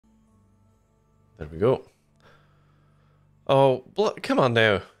There we go. Oh, come on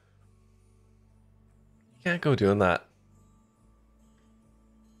now. You can't go doing that.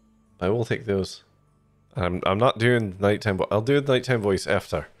 I will take those. I'm not doing nighttime, but I'll do the nighttime voice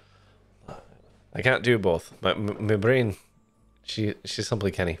after. I can't do both. My brain, she's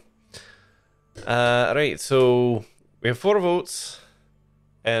simply canny. Right, so we have 4 votes,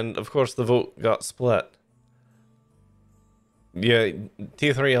 and of course the vote got split. Yeah,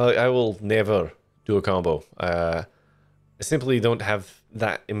 T3, I will never do a combo. I simply don't have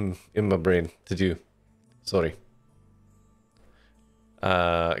that in my brain to do. Sorry.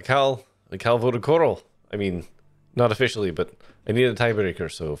 Cal voted Coral. I mean, not officially, but I need a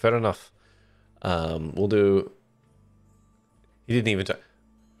tiebreaker, so fair enough. We'll do... He didn't even try.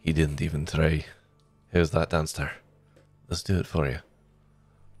 He didn't even try. How's that, Danster? Let's do it for you.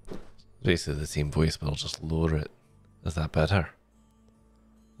 Basically the same voice, but I'll just lower it. Is that better?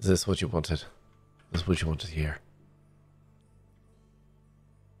 Is this what you wanted? Is this what you wanted to hear?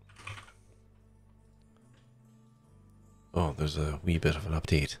 Oh, there's a wee bit of an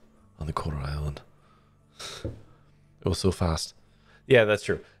update on the Coral Island. It was so fast. Yeah, that's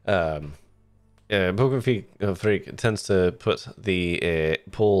true. Pokemon Freak tends to put the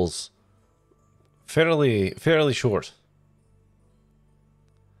polls fairly short.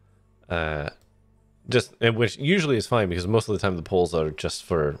 Which usually is fine because most of the time the polls are just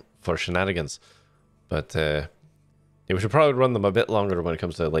for shenanigans. But we should probably run them a bit longer when it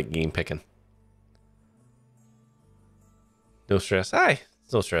comes to like game picking. No stress. Aye,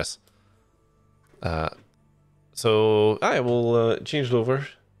 it's no stress. So I will change it over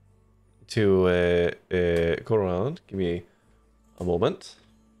to Coral Island. Give me a moment.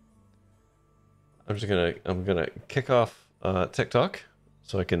 I'm gonna kick off TikTok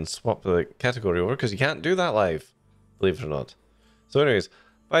so I can swap the category over because you can't do that live, believe it or not. So anyways,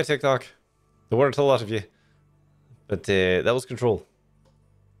 bye TikTok. There weren't a lot of you, but that was Control.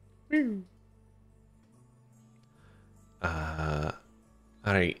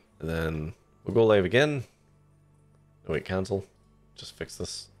 Alright, then we'll go live again. Oh wait, cancel. Just fix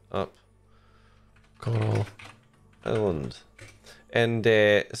this up. Coral Island. And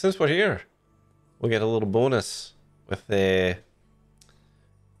since we're here, we'll get a little bonus with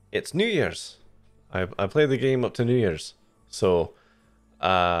it's New Year's. I played the game up to New Year's. So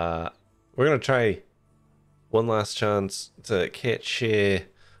we're gonna try one last chance to catch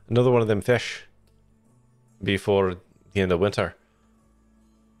another one of them fish before the end of winter.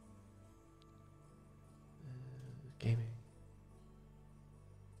 Gaming.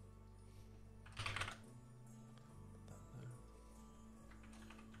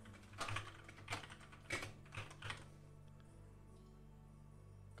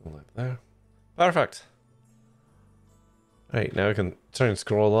 Go like there. Perfect. Right, now I can try and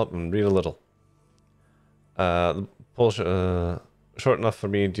scroll up and read a little. The poll short enough for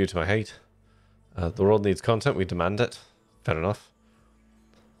me due to my height. The world needs content, we demand it. Fair enough.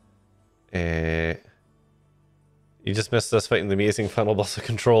 You just missed us fighting the amazing final boss of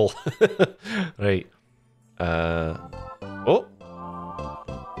Control. Right. Oh!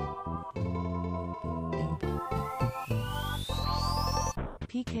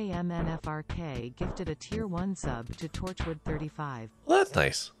 PKMNFRK gifted a tier 1 sub to Torchwood35. Well, that's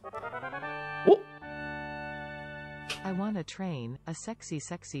nice. Oh! I want a train, a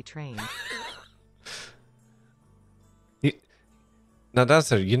sexy train. Now,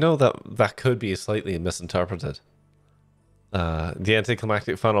 Dancer, you know that could be slightly misinterpreted. The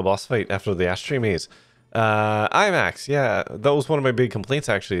anticlimactic final boss fight after the ashtray maze. IMAX, yeah, that was one of my big complaints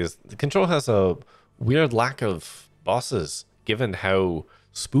actually, is the Control has a weird lack of bosses, given how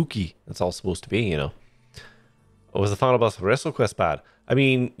spooky it's all supposed to be, you know. Was the final boss of WrestleQuest bad? I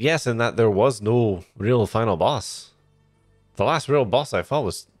mean, yes, in that there was no real final boss. The last real boss I fought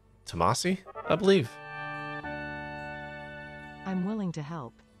was Tomasi, I believe. I'm willing to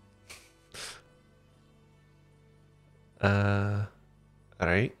help. Alright.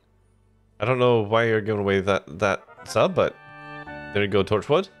 I don't know why you're giving away that sub, but there you go,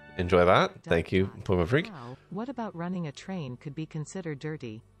 Torchwood. Enjoy that. Thank you, Pokemon Freak. Wow. What about running a train could be considered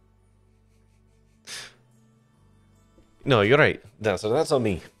dirty? No, you're right. So that's on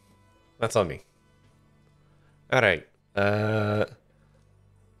me. That's on me. Alright.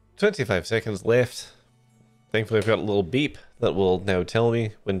 25 seconds left. Thankfully, I've got a little beep that will now tell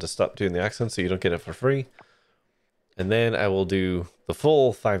me when to stop doing the accent so you don't get it for free. And then I will do the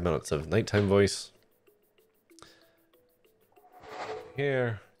full 5 minutes of nighttime voice.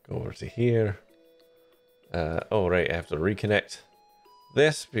 Here, go over to here. Oh, right, I have to reconnect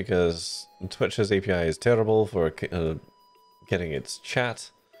this because Twitch's API is terrible for getting its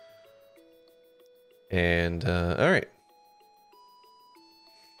chat. And, alright.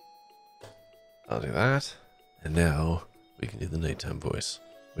 I'll do that. And now we can do the nighttime voice,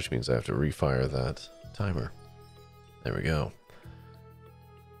 which means I have to refire that timer. There we go.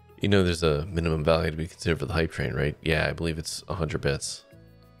 You know there's a minimum value to be considered for the hype train, right? Yeah, I believe it's 100 bits.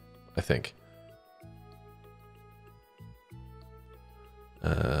 I think.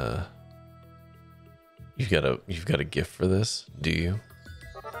 You've got a gift for this, do you?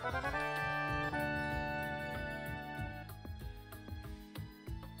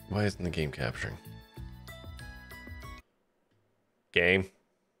 Why isn't the game capturing? Game?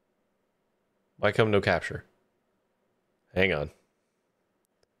 Why come no capture? Hang on.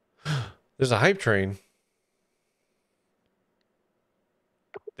 There's a hype train.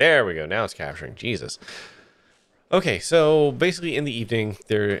 There we go. Now it's capturing. Jesus. Okay, so basically in the evening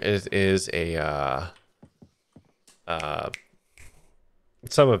there is a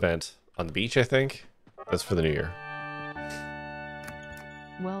some event on the beach, I think. That's for the new year.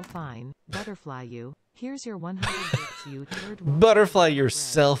 Well, fine. Butterfly you. Here's your 100 bits, you turd. Butterfly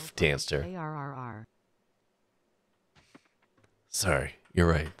yourself, Dancer. ARRR. Sorry, you're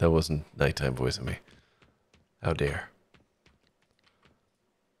right. That wasn't nighttime voice of me. How dare.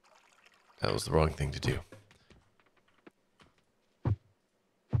 That was the wrong thing to do.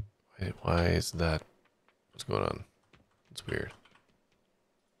 Why is that? What's going on? It's weird.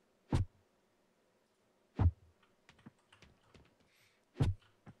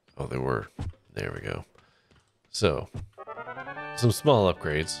 Oh, they were. There we go. So, some small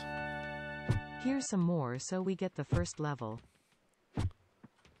upgrades. Here's some more so we get the first level.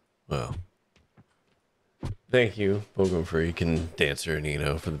 Well, thank you, Pokemon Freak and Dancer and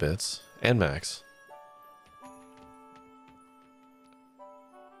Nino for the bits. And Max.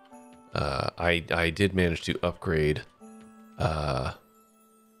 I did manage to upgrade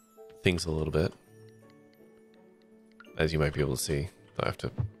things a little bit, as you might be able to see. I have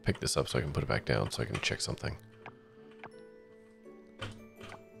to pick this up so I can put it back down so I can check something.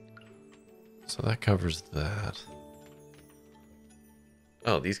 So that covers that.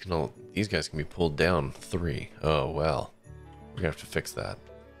 Oh, these guys can be pulled down 3. Oh well, we're gonna have to fix that.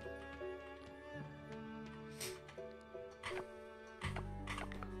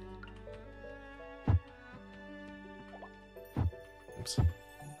 Oops.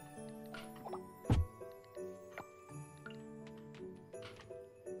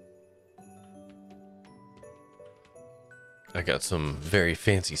 I got some very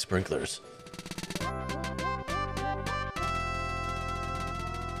fancy sprinklers.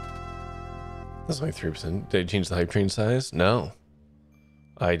 That's like 3%. Did I change the hype train size? No.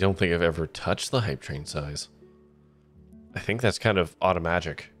 I don't think I've ever touched the hype train size. I think that's kind of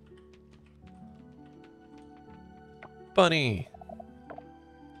automagic. Bunny!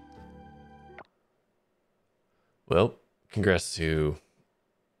 Well, congrats to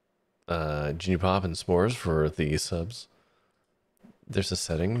Junior Pop and S'mores for the subs. There's a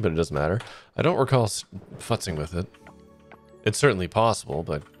setting, but it doesn't matter. I don't recall futzing with it. It's certainly possible,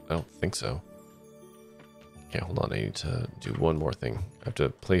 but I don't think so. Okay, hold on. I need to do one more thing. I have to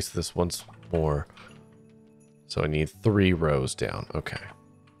place this once more. So I need 3 rows down. Okay.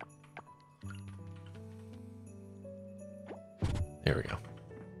 There we go.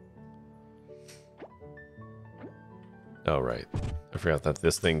 Oh, right. I forgot that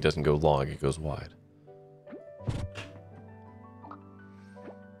this thing doesn't go long, it goes wide.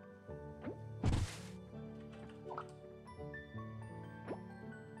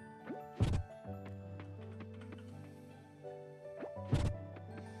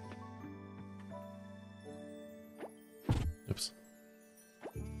 Oops.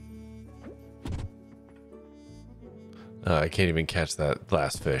 I can't even catch that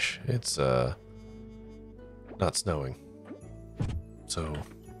last fish. It's not snowing. So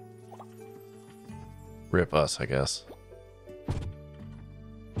rip us, I guess.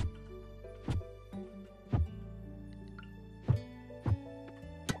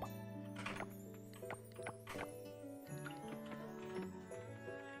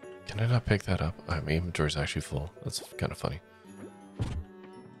 Can I not pick that up? My inventory's actually full. That's kind of funny.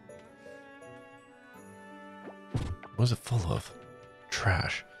 What is it full of?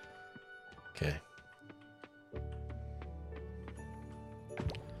 Trash. Okay.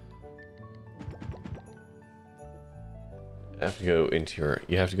 You have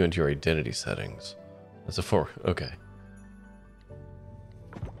to go into your identity settings. That's a 4. Okay.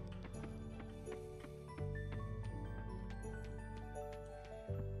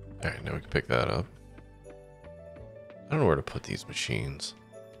 Alright, now we can pick that up. I don't know where to put these machines.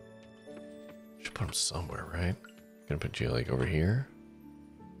 Should put them somewhere, right? Gonna put you like over here.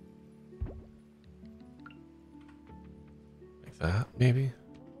 that, maybe?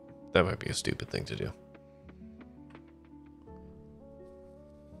 That might be a stupid thing to do.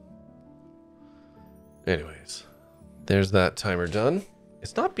 Anyways, there's that timer done.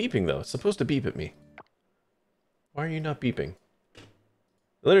 It's not beeping, though. It's supposed to beep at me. Why are you not beeping? It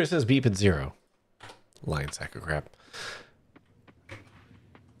literally says beep at 0. Lying sack of crap.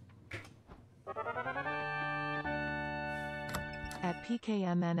 At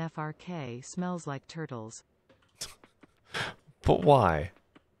PKMNFRK smells like turtles. But why?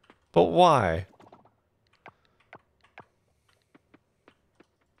 But why?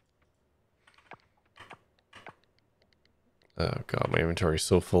 Oh god, my inventory is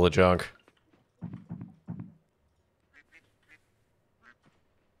so full of junk.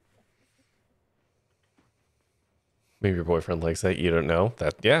 Maybe your boyfriend likes that, you don't know.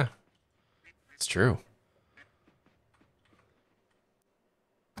 That, yeah. It's true.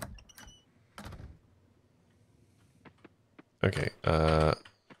 Okay, go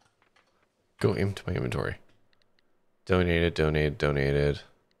into my inventory. Donated, donated, donated.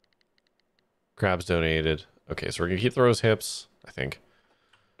 Crabs donated. Okay, so we're gonna keep the rose hips, I think.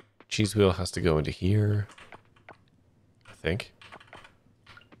 Cheese wheel has to go into here. I think.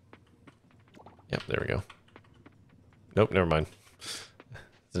 Yep, there we go. Nope, never mind.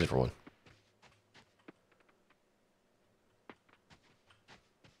 It's a different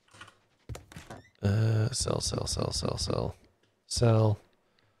one. Sell, sell, sell, sell, sell. Sell.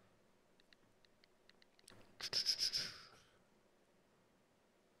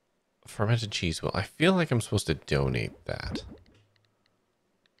 Fermented cheese wheel. I feel like I'm supposed to donate that.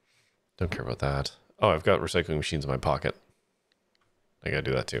 Don't care about that. Oh, I've got recycling machines in my pocket. I gotta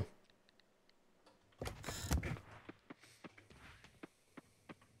do that too.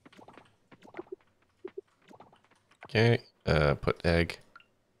 Okay, put egg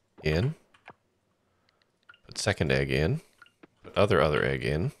in. Put second egg in. Put other egg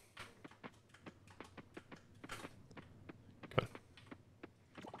in. Come on.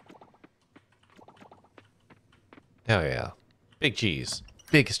 Hell yeah. Big cheese.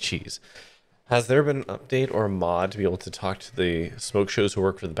 Biggest cheese. Has there been an update or a mod to be able to talk to the smoke shows who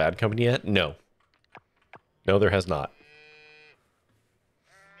work for the bad company yet? No. No, there has not.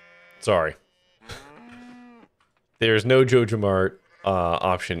 Sorry. There's no Jojo Mart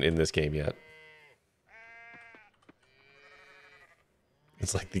option in this game yet.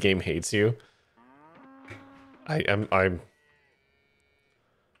 It's like the game hates you. I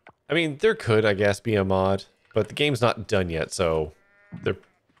mean, there could, I guess, be a mod, but the game's not done yet, so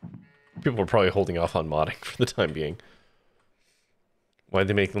people are probably holding off on modding for the time being. Why'd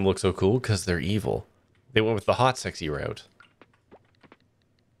they make them look so cool? Because they're evil. They went with the hot, sexy route.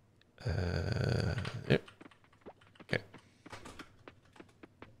 Yep. Okay.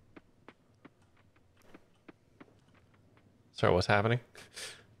 Sorry, what's happening?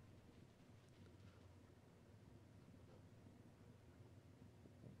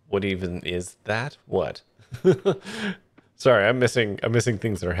 What even is that? What? Sorry, I'm missing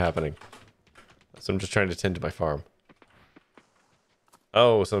things that are happening. So I'm just trying to tend to my farm.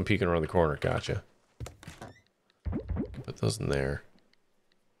 Oh, someone peeking around the corner. Gotcha. Put those in there.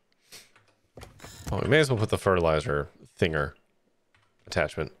 Oh, we may as well put the fertilizer thinger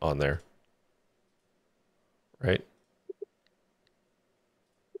attachment on there. Right?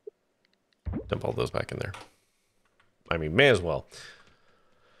 Dump all those back in there. I mean, may as well.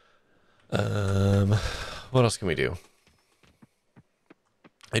 What else can we do?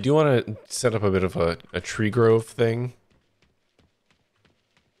 I do want to set up a bit of a tree grove thing.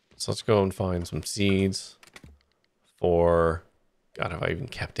 So let's go and find some seeds for... God, have I even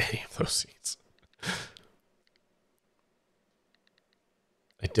kept any of those seeds?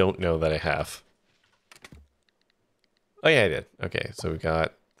 I don't know that I have. Oh yeah, I did. Okay, so we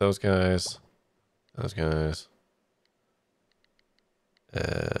got those guys. Those guys.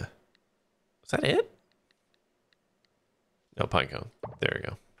 Is that it? No, pine cone. There we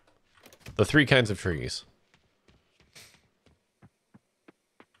go. The 3 kinds of trees.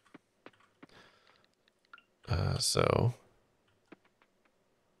 So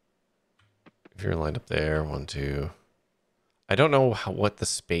if you're lined up there, 1, 2. I don't know what the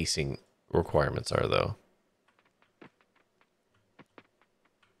spacing requirements are though.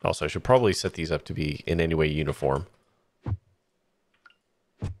 Also, I should probably set these up to be in any way uniform.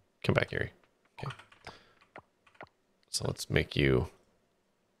 Come back here. Okay. So let's make you...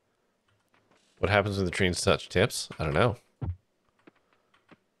 What happens when the trees touch tips? I don't know.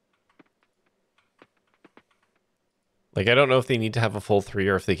 Like, I don't know if they need to have a full 3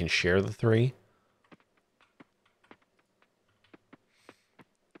 or if they can share the 3.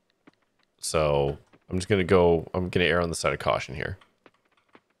 So, I'm gonna err on the side of caution here.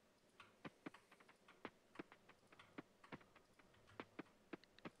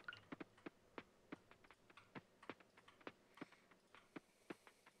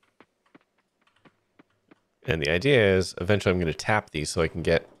 And the idea is eventually I'm gonna tap these so I can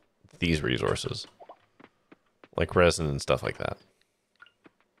get these resources. Like resin and stuff like that.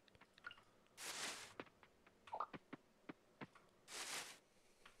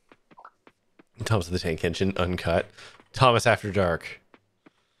 Thomas the Tank Engine, uncut. Thomas After Dark.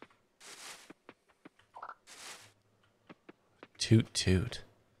 Toot toot.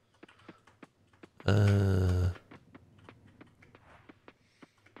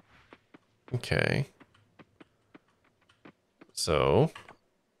 Okay. So.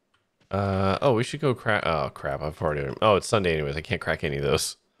 Oh, we should go crack. Oh, crap. I've already. Oh, it's Sunday anyways. I can't crack any of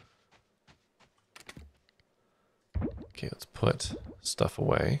those. Okay, let's put stuff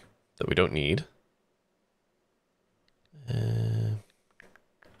away that we don't need.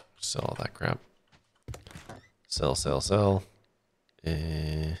 Sell all that crap. Sell, sell, sell.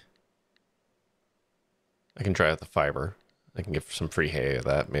 I can try out the fiber. I can get some free hay of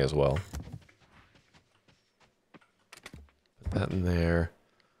that. May as well. Put that in there.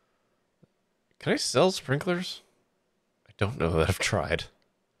 Can I sell sprinklers? I don't know that I've tried.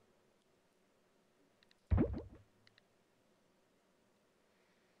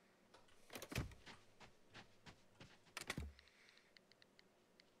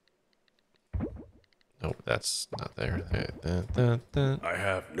 Nope, that's not there. I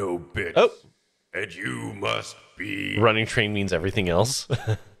have no bits. Oh! And you must be... Running train means everything else.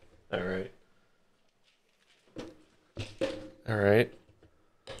 Alright. Alright.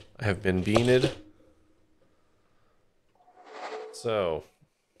 I have been beaned. So,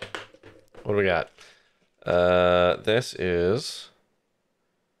 what do we got? This is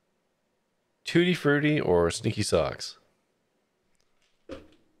Tutti Frutti or Sneaky Socks.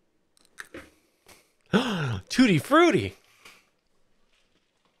 Tutti Frutti!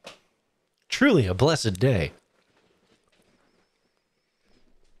 Truly a blessed day.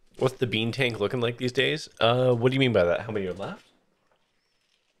 What's the bean tank looking like these days? What do you mean by that? How many are left?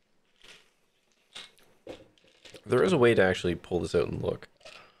 There is a way to actually pull this out and look.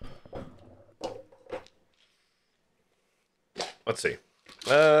 Let's see.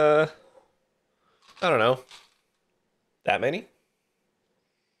 I don't know. That many?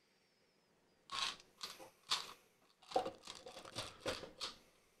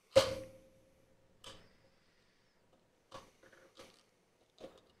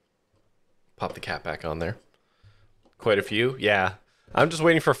 Pop the cat back on there. Quite a few, yeah. I'm just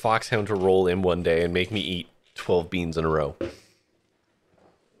waiting for Foxhound to roll in one day and make me eat 12 beans in a row.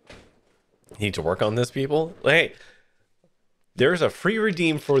 Need to work on this, people? Hey, there's a free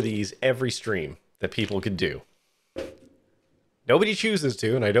redeem for these every stream that people could do. Nobody chooses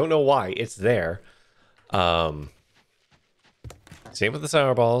to, and I don't know why. It's there. Same with the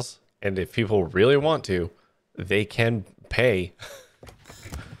sour balls. And if people really want to, they can pay.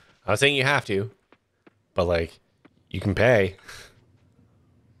 I'm not saying you have to, but like, you can pay.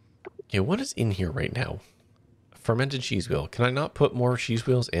 Okay, what is in here right now? Fermented cheese wheel. Can I not put more cheese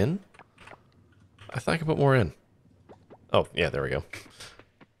wheels in? I thought I could put more in. Oh, yeah, there we go.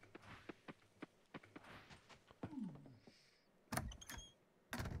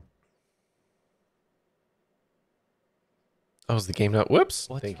 Oh, is the game not? Whoops.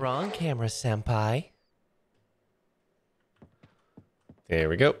 What's wrong, camera senpai? There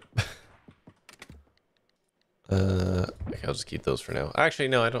we go. Okay, I'll just keep those for now. Actually,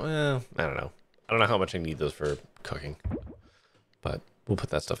 no, I don't know. I don't know how much I need those for cooking. But we'll put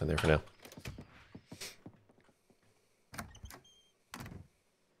that stuff in there for now.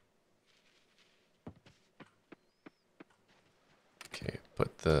 Okay,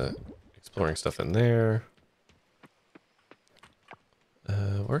 put the exploring stuff in there.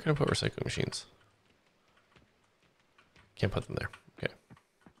 Where can I put recycling machines? Can't put them there. Okay.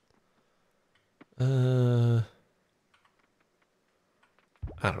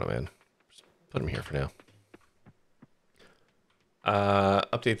 I don't know, man. Just put them here for now.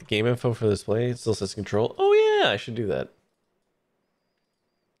 Update the game info for display. It still says control. Oh yeah, I should do that.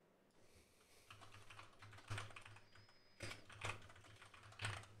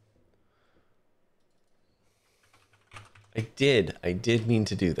 I did mean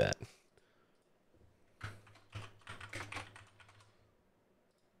to do that.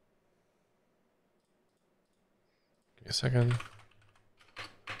 Give me a second.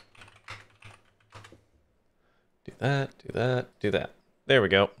 Do that, do that, do that. There we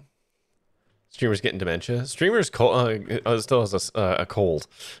go. Streamer's getting dementia. Streamer's cold. Still has a cold.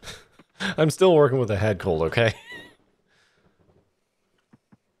 I'm still working with a head cold, okay?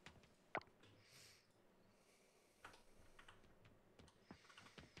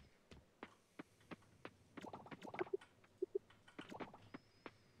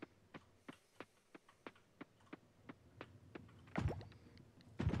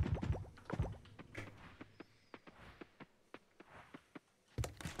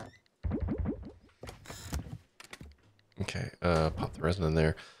 Okay, pop the resin in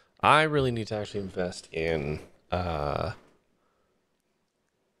there. I really need to actually invest in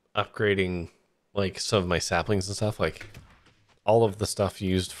upgrading like some of my saplings and stuff, like all of the stuff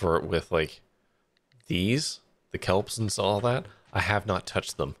used for with like these, the kelps and all that. I have not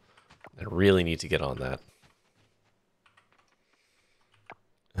touched them. I really need to get on that.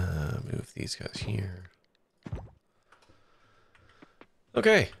 Move these guys here.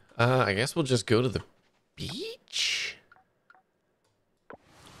 Okay, I guess we'll just go to the beach.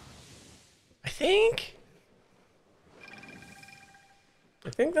 I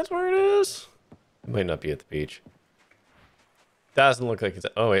think that's where it is. It might not be at the beach. Doesn't look like it's...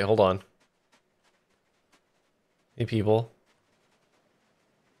 Oh, wait, hold on. Hey, people.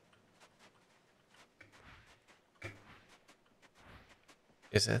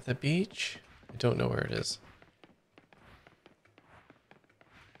 Is that the beach? I don't know where it is.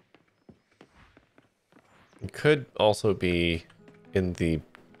 It could also be in the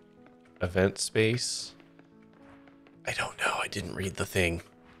event space. I don't know. I didn't read the thing.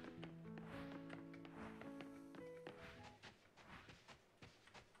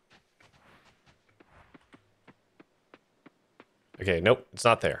 Okay, nope, it's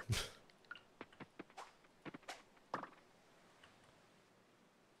not there.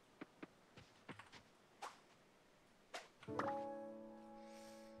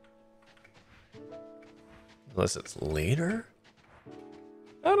 Unless it's later?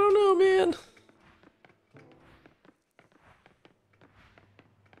 I don't know, man.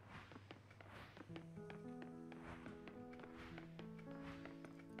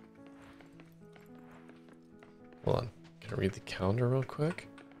 Hold on. Can I read the calendar real quick?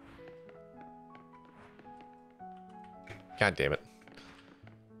 God damn it.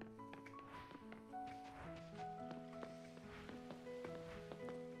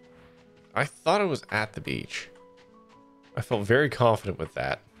 I thought it was at the beach. I felt very confident with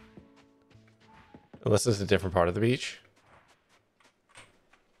that. Unless it's a different part of the beach.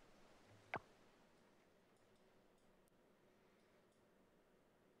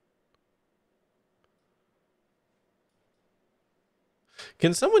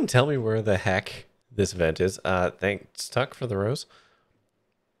 Can someone tell me where the heck this event is? Thanks, Tuck, for the rose.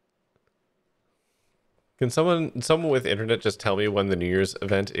 Can someone with internet just tell me when the New Year's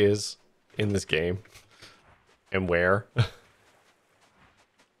event is in this game? And where?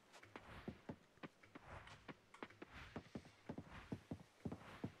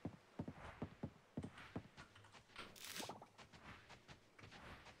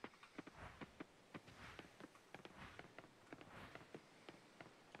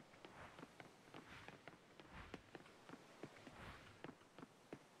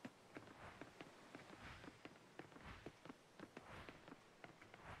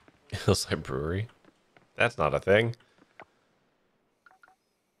 Hillside Brewery? That's not a thing.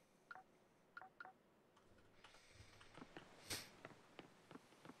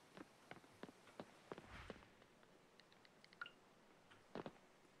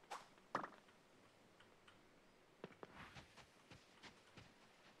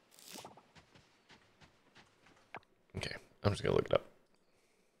 Okay, I'm just gonna look it up.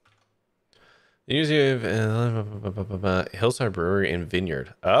 The Museum of Hillside Brewery and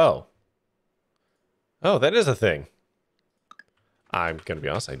Vineyard. Oh. Oh, that is a thing. I'm gonna be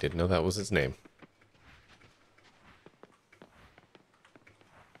honest, I didn't know that was its name.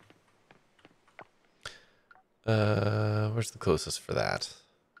 Where's the closest for that?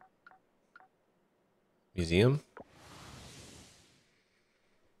 Museum?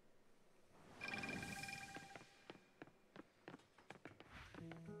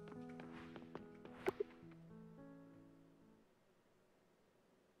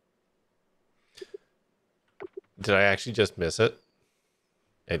 Did I actually just miss it?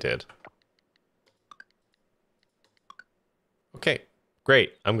 I did. Okay,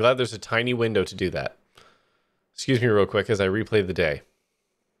 great. I'm glad there's a tiny window to do that. Excuse me real quick as I replay the day.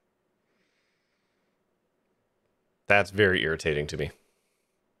 That's very irritating to me.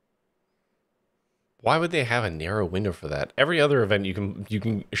 Why would they have a narrow window for that? Every other event you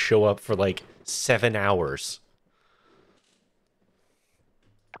can show up for like 7 hours.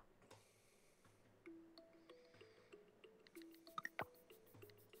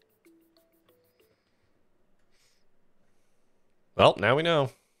 Well, now we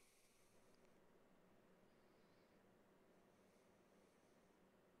know.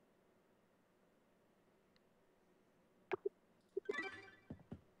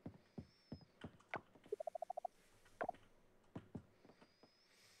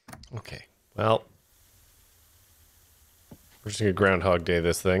 Okay, well, we're just gonna groundhog day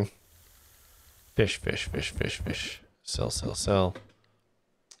this thing. Fish, fish, fish, fish, fish. Sell, sell, sell.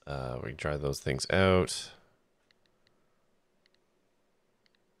 We can try those things out.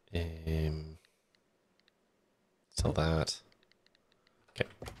 Sell that. Okay.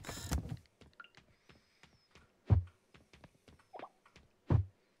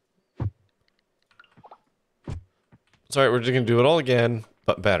 Sorry, we're just gonna do it all again,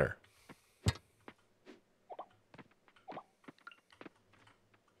 but better.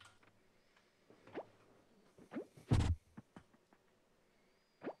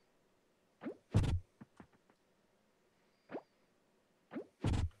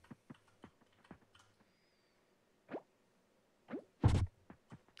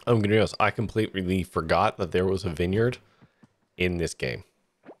 I'm gonna be honest, I completely forgot that there was a vineyard in this game.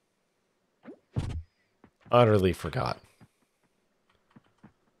 Utterly forgot.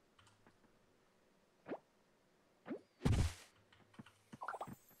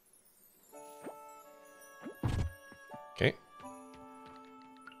 Okay.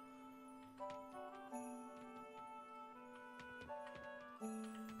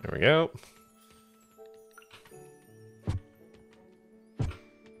 There we go.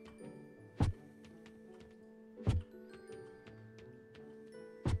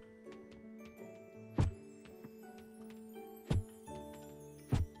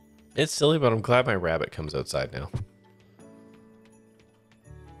 It's silly, but I'm glad my rabbit comes outside now.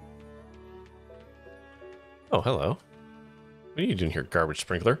 Oh, hello. What are you doing here, garbage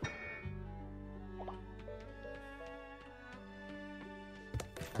sprinkler?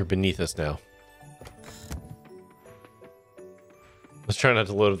 You're beneath us now. I was trying not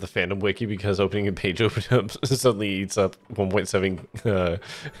to load up the fandom wiki because opening a page opened up suddenly eats up 1.7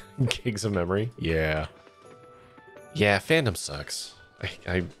 gigs of memory. Yeah. Yeah, fandom sucks.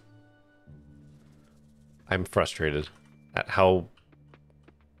 I'm frustrated at how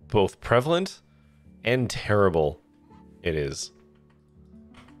both prevalent and terrible it is.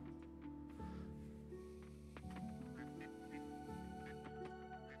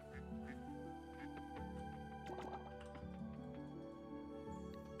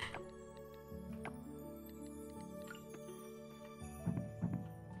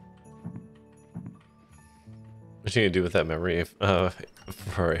 What are you gonna do with that memory if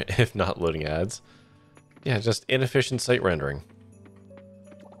not loading ads? Yeah, just inefficient site rendering.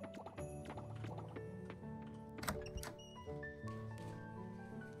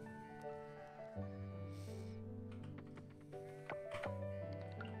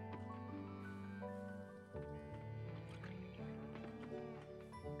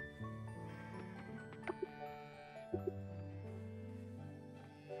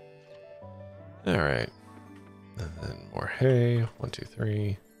 All right. And then more hay. 1, 2,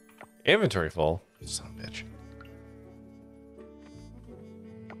 3. Inventory full. Son of a bitch.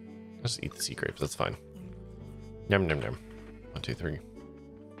 Let's eat the sea grapes. That's fine. Yum, yum, yum. 1, 2, 3.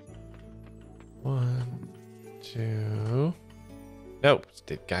 1, 2. Nope.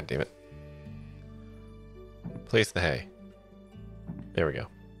 God damn it. Place the hay. There we go.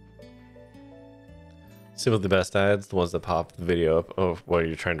 Some of the best ads, the ones that pop the video up of what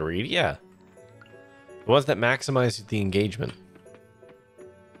you're trying to read. Yeah. The ones that maximize the engagement.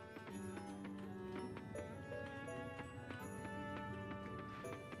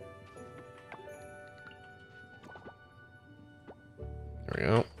 There we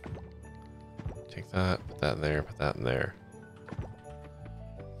go. Take that, put that in there, put that in there.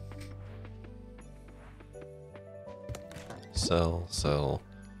 Sell, sell,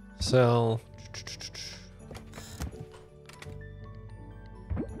 sell.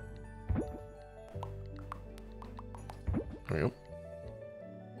 There we go.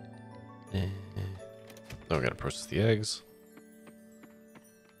 Now we gotta process the eggs.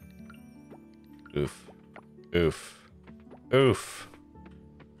 Oof. Oof. Oof.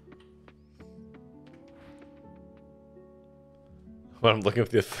 When I'm looking at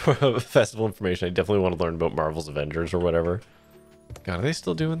the festival information, I definitely want to learn about Marvel's Avengers or whatever. God, are they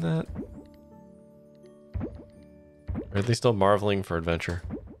still doing that? Or are they still marveling for adventure?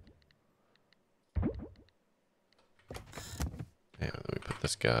 And then we put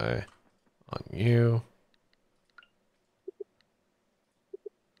this guy on you.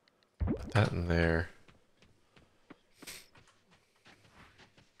 Put that in there.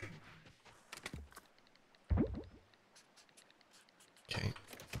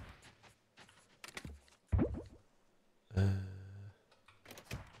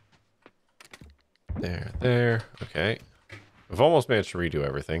 There, there. Okay. I've almost managed to redo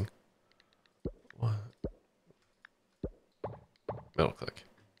everything. What? Middle click.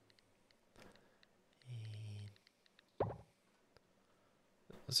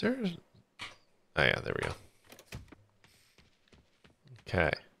 Is there... Oh yeah, there we go.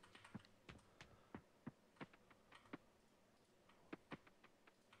 Okay.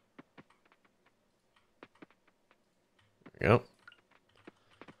 There we go.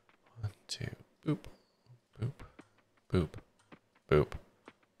 1, 2, boop, boop, boop, boop,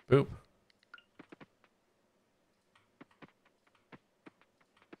 boop.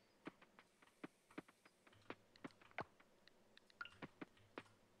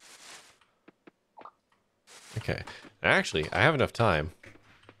 Okay. Actually, I have enough time.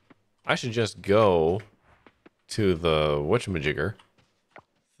 I should just go to the whatchamajigger,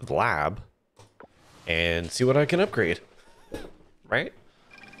 the lab, and see what I can upgrade. Right?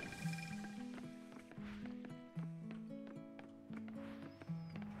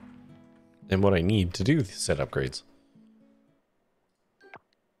 And what I need to do said upgrades.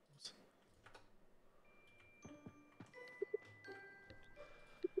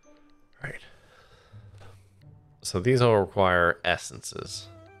 Right. So these all require essences.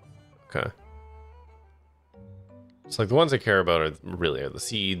 Okay. So like the ones I care about are really the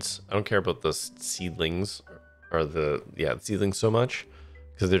seeds. I don't care about the seedlings or the seedlings so much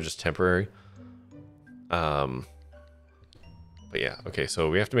because they're just temporary. But yeah, okay, so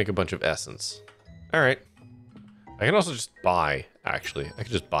we have to make a bunch of essence. All right. I can also just buy, actually. I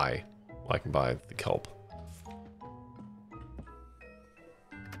can just buy. Well, I can buy the kelp.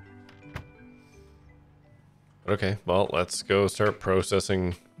 Okay, well, let's go start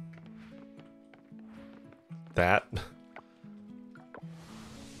processing that.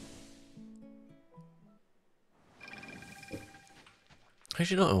 I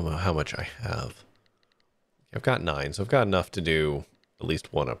actually don't know how much I have. I've got 9, so I've got enough to do at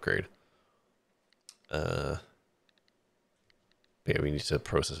least one upgrade. Yeah, we need to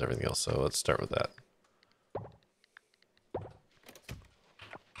process everything else, so let's start with that.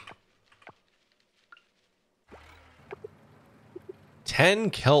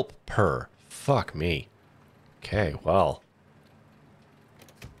 $10 kelp per. Fuck me. Okay, well.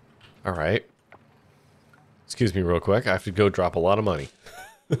 Alright. Excuse me real quick. I have to go drop a lot of money.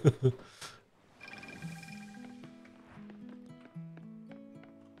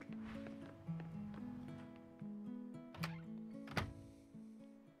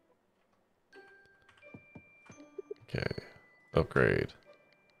 Okay. Upgrade.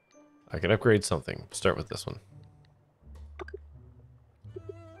 I can upgrade something. Start with this one.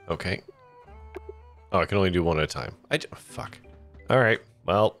 Okay. Oh, I can only do one at a time. Fuck. Alright,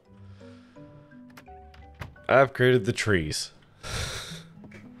 well. I've created the trees.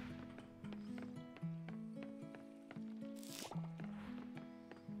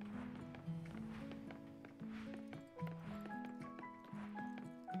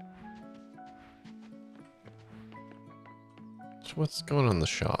 So what's going on in the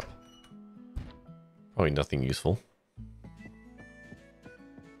shop? Probably nothing useful.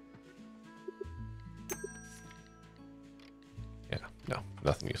 Yeah, no,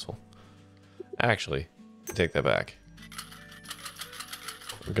 nothing useful. Actually, take that back.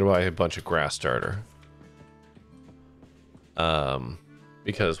 I'm gonna buy a bunch of grass starter.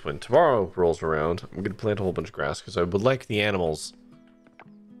 Because when tomorrow rolls around, I'm gonna plant a whole bunch of grass because I would like the animals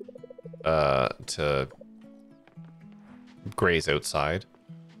to graze outside.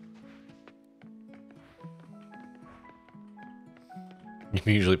 You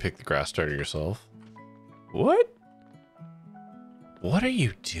can usually pick the grass starter yourself. What? What are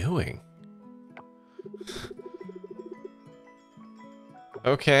you doing?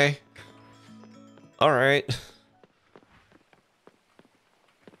 Okay. All right.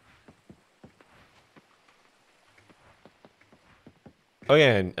 Oh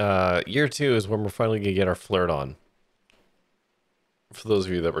yeah, and year 2 is when we're finally gonna get our flirt on. For those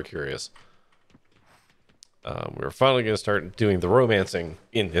of you that were curious. We're finally gonna start doing the romancing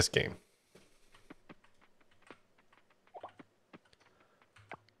in this game.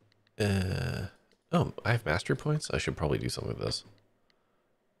 Oh, I have mastery points? I should probably do something with this.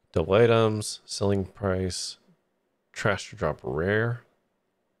 Double items, selling price, trash to drop rare.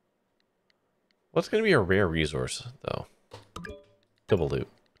 What's going to be a rare resource, though? Double loot.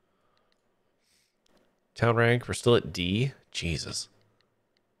 Town rank, we're still at D? Jesus.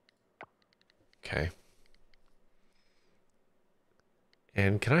 Okay.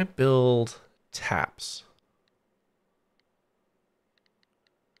 And can I build taps?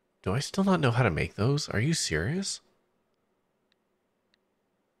 Do I still not know how to make those? Are you serious?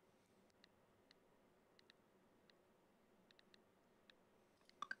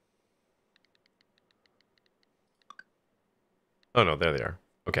 Oh no, there they are.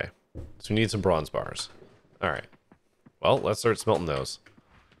 Okay. So we need some bronze bars. Alright. Well, let's start smelting those.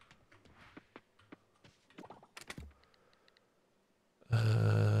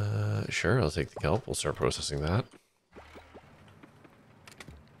 Sure, I'll take the kelp. We'll start processing that.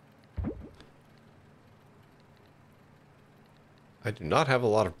 I do not have a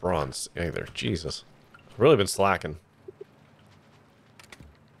lot of bronze either. Jesus. I've really been slacking.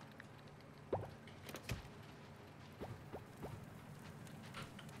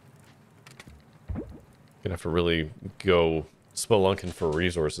 Gonna have to really go spelunking for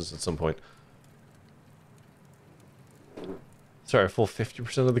resources at some point. Sorry, full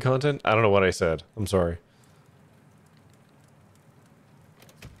 50% of the content? I don't know what I said. I'm sorry.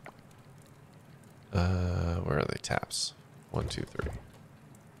 Where are they? Taps. 1, 2, 3.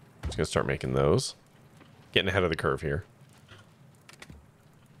 Just gonna start making those. Getting ahead of the curve here.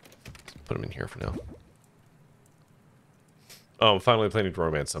 Let's put them in here for now. Oh, I'm finally planning to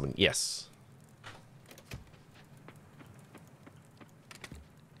romance summon. Yes.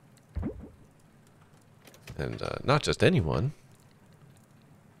 And not just anyone.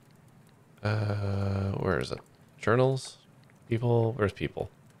 Where is it? Journals? People? Where's people?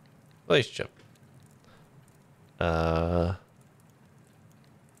 Relationship. Where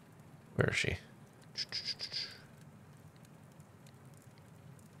is she?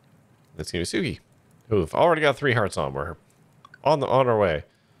 It's gonna be Sugi. Who've already got 3 hearts on. We're on our way.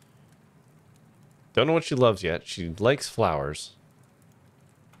 Don't know what she loves yet. She likes flowers.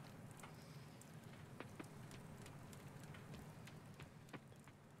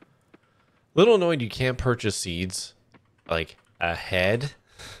 Little annoyed you can't purchase seeds like ahead.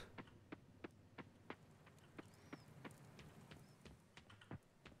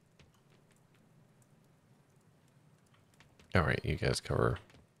 All right, you guys cover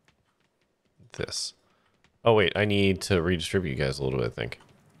this. Oh wait, I need to redistribute you guys a little bit, I think.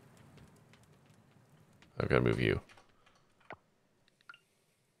 I've got to move you.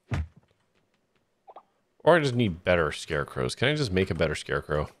 Or I just need better scarecrows. Can I just make a better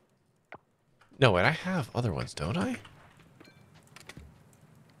scarecrow? No, wait, I have other ones, don't I?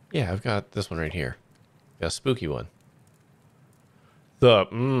 Yeah, I've got this one right here. Got a spooky one.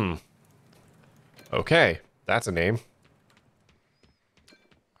 Okay, that's a name.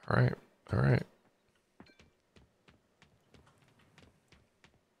 Alright, alright.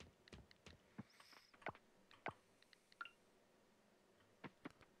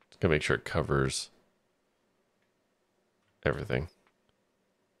 Just gonna make sure it covers everything.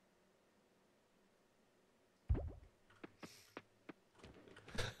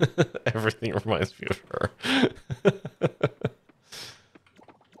 Everything reminds me of her.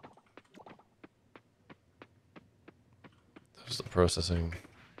 There's the processing.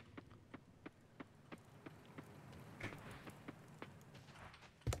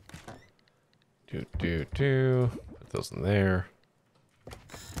 Put those in there.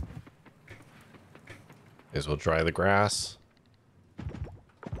 May as well dry the grass.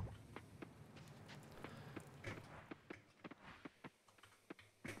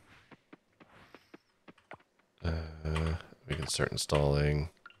 We can start installing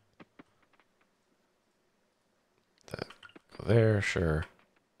that. Go there, sure.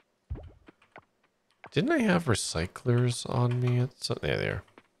 Didn't I have recyclers on me? Yeah, there.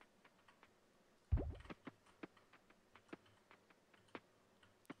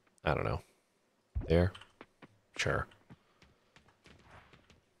 I don't know. There? Sure.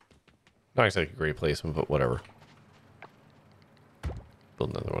 Not exactly a great placement, but whatever.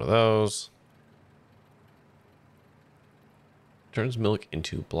 Build another one of those. Turns milk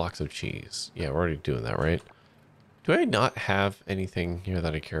into blocks of cheese. Yeah, we're already doing that, right? Do I not have anything here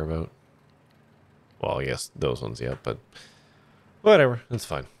that I care about? Well, yes, those ones, yeah, but whatever. It's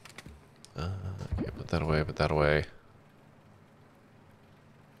fine. Okay, put that away, put that away.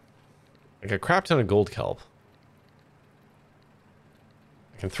 Like a crap ton of gold kelp.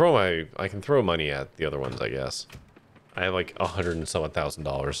 I can throw money at the other ones, I guess. I have like $100 and some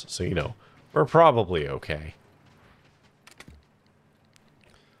 $1,000, so you know, we're probably okay.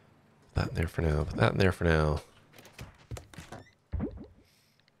 Put that in there for now. Put that in there for now.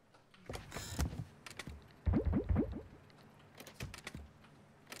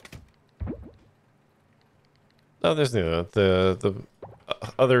 Oh, there's the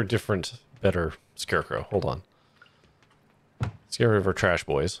other different, better scarecrow. Hold on. Let's get rid of our trash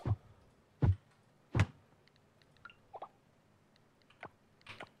boys. Where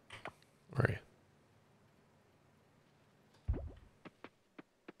are you?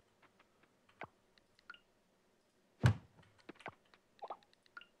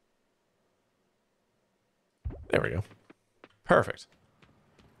 There we go. Perfect.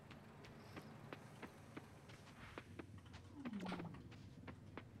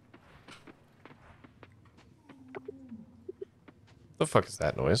 The fuck is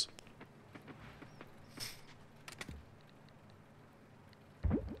that noise?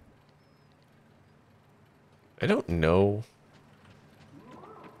 I don't know.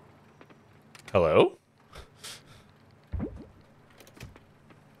 Hello?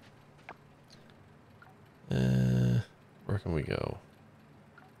 Where can we go?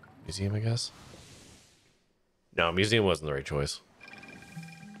 Museum, I guess? No, museum wasn't the right choice.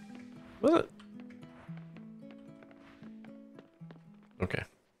 Was it? Okay.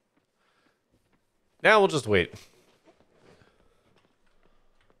 Now we'll just wait.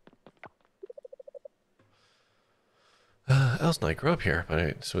 Elsa and I grew up here, but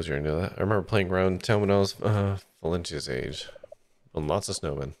I suppose you didn't know that. I remember playing around town when I was Valencia's age. And lots of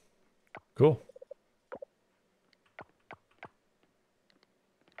snowmen. Cool.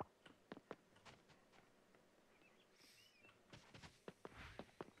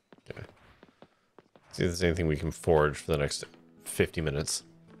 Okay. See if there's anything we can forage for the next 50 minutes.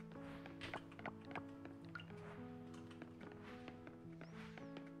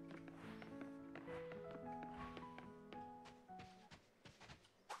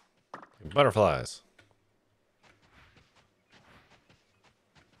 Butterflies.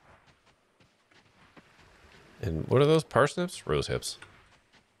 And what are those? Parsnips? Rose hips.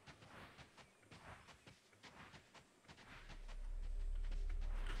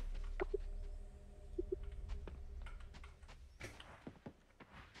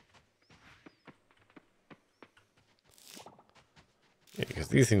 Yeah, because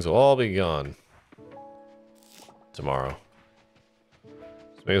these things will all be gone tomorrow.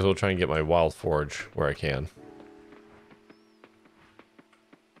 So may as well try and get my wild forage where I can.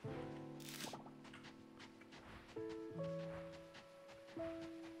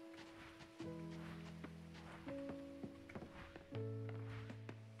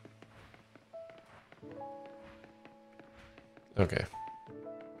 Okay.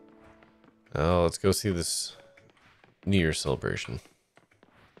 Now let's go see this New Year's celebration.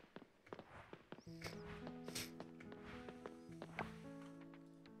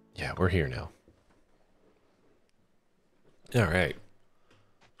 Yeah, we're here now. All right.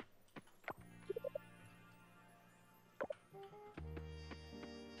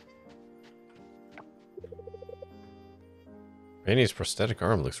 Randy's prosthetic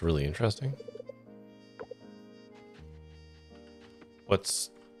arm looks really interesting.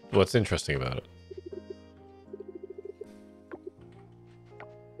 What's interesting about it?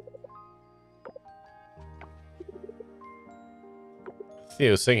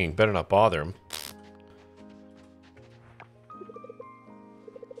 Theo's singing. Better not bother him.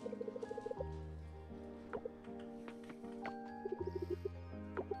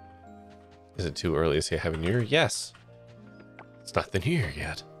 Is it too early to say Happy New Year? Yes. It's not the New Year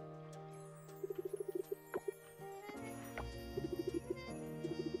yet.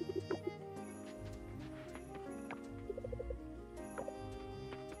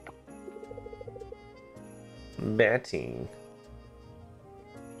 Betty.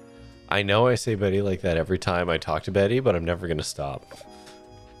 I know I say Betty like that every time I talk to Betty, but I'm never going to stop.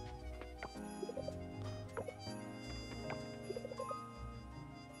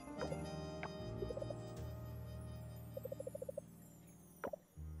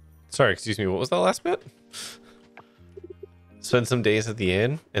 Sorry, excuse me, what was that last bit? Spend some days at the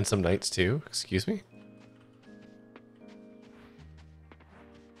inn and some nights too? Excuse me?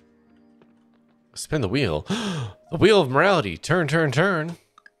 Spin the wheel. The wheel of morality. Turn, turn, turn.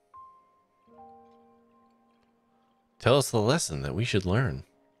 Tell us the lesson that we should learn.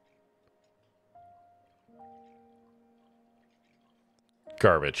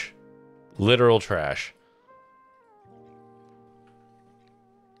 Garbage. Literal trash.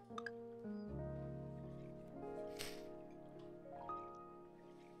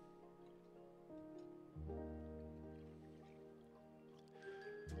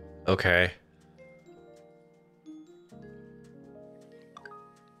 Okay.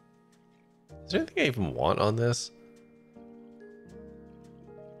 Is there anything I even want on this?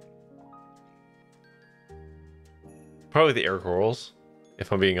 Probably the air corals,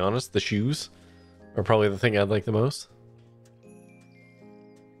 if I'm being honest. The shoes are probably the thing I'd like the most.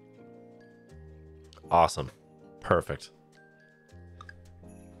 Awesome. Perfect.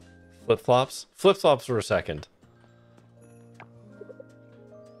 Flip-flops? Flip-flops were a second.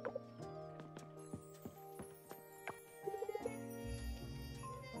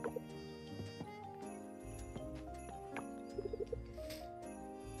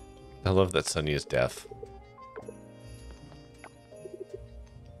 I love that Sunny is deaf.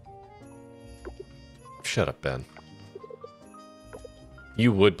 Shut up, Ben.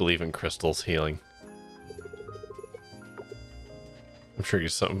 You would believe in crystals healing. I'm sure you're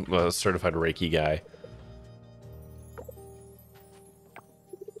some certified Reiki guy.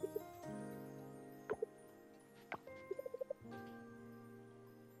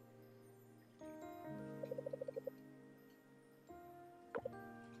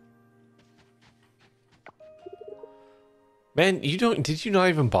 Man, you don't... Did you not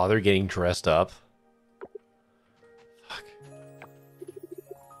even bother getting dressed up? Fuck.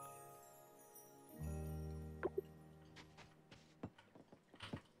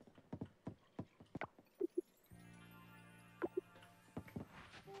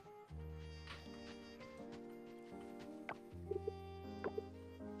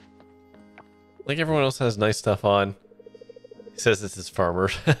 Like everyone else has nice stuff on. He says this is farmer.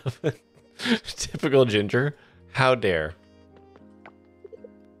 Typical ginger. How dare.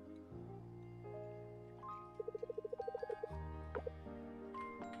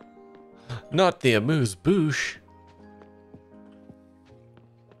 Not the amuse-bouche.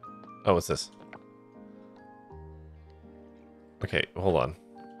 Oh, what's this? Okay, hold on.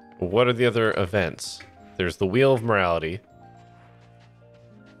 What are the other events? There's the Wheel of Morality.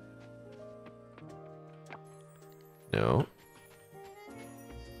 No.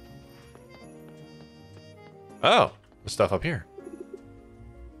 Oh, the stuff up here.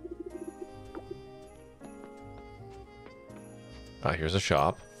 Ah, here's a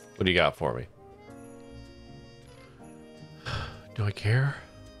shop. What do you got for me? Do I care?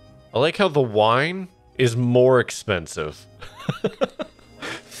 I like how the wine is more expensive.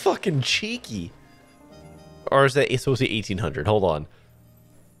 Fucking cheeky. Or is that it's supposed to be 1800? Hold on.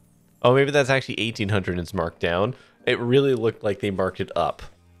 Oh, maybe that's actually 1800 and it's marked down. It really looked like they marked it up.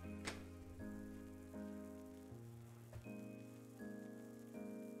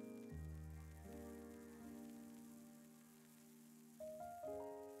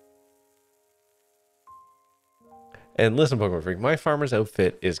 And listen, Pokemon Freak, my farmer's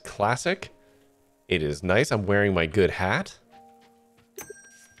outfit is classic. It is nice. I'm wearing my good hat.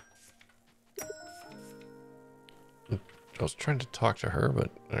 I was trying to talk to her, but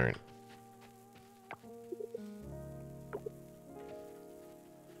alright.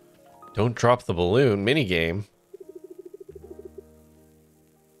 Don't drop the balloon minigame.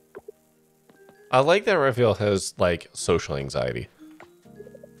 I like that Raphael has, like, social anxiety.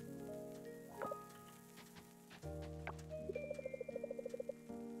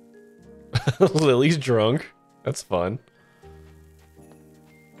 Lily's drunk. That's fun.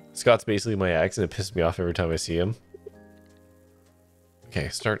 Scott's basically my ex, and it pisses me off every time I see him. Okay,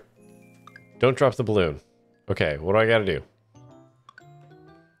 start. Don't drop the balloon. Okay, what do I gotta do?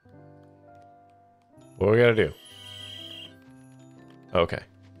 What do we gotta do? Okay.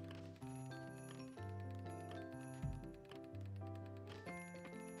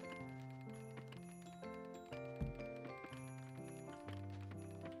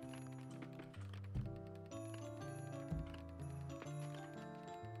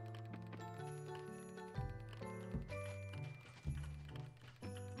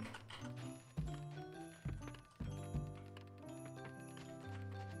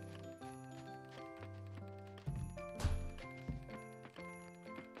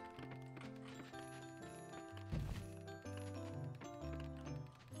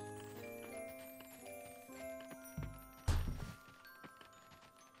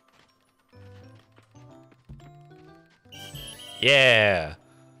 Yeah.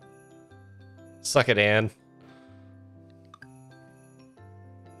 Suck it, Ann.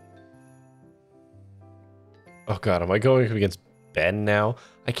 Oh god, am I going up against Ben now?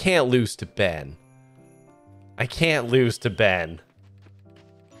 I can't lose to Ben. I can't lose to Ben.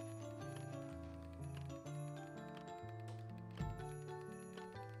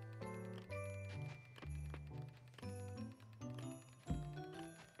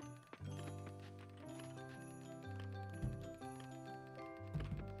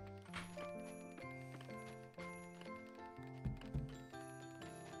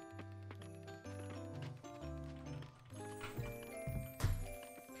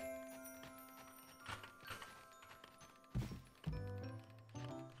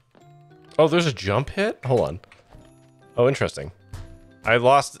 Oh, there's a jump hit? Hold on. Oh, interesting. I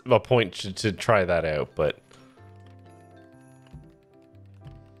lost a point to try that out, but...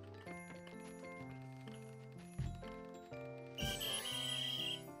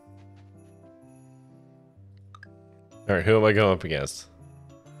 Alright, who am I going up against?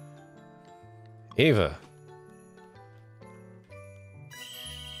 Ava.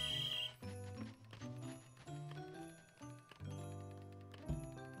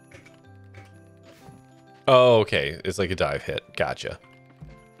 Oh, okay. It's like a dive hit. Gotcha.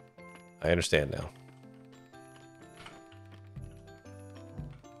 I understand now.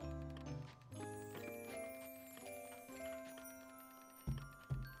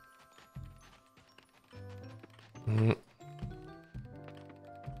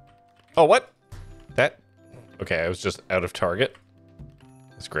 Oh, what? That? Okay, I was just out of target.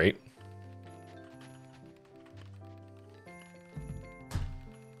 That's great.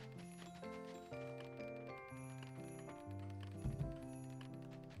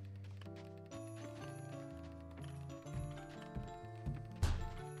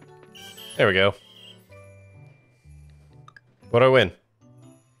 There we go. What do I win?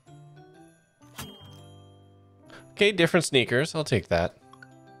 Okay, different sneakers. I'll take that.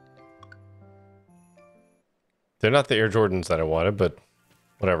 They're not the Air Jordans that I wanted, but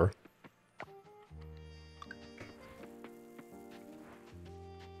whatever.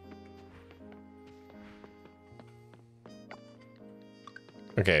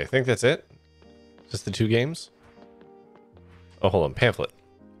 Okay, I think that's it. Just the 2 games? Oh, hold on. Pamphlet.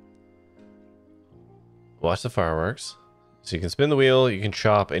 Watch the fireworks. So you can spin the wheel, you can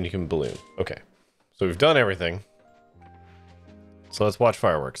chop, and you can balloon. Okay. So we've done everything. So let's watch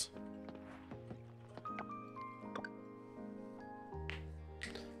fireworks.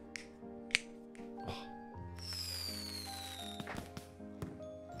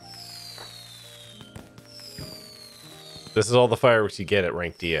 This is all the fireworks you get at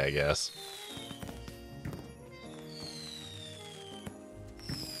rank D, I guess.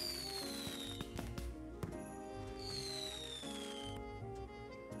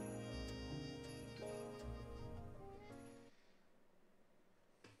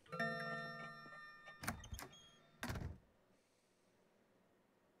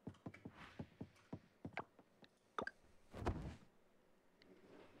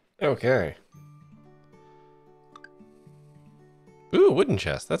 Okay. Ooh, wooden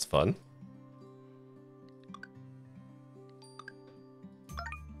chest. That's fun.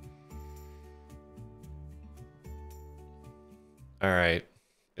 All right.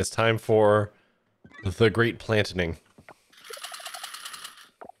 It's time for the great planting.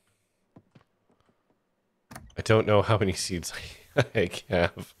 I don't know how many seeds I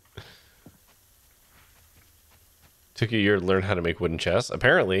have. Took you a year to learn how to make wooden chests.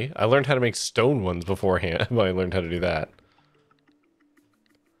 Apparently, I learned how to make stone ones beforehand. I learned how to do that.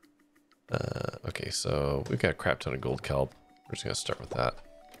 Okay, so we've got a crap ton of gold kelp. We're just gonna start with that.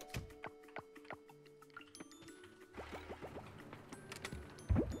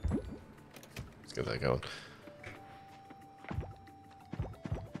 Let's get that going.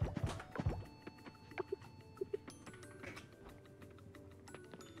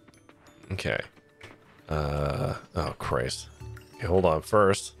 Okay. Oh Christ. Okay, hold on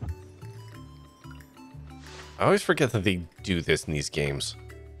first. I always forget that they do this in these games.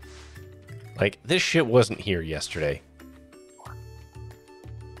 Like, this shit wasn't here yesterday.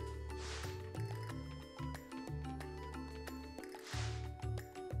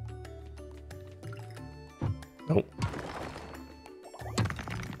 Nope.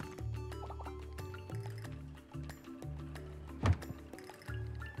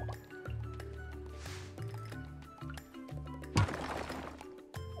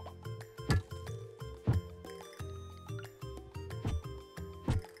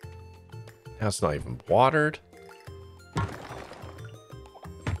 Now it's not even watered.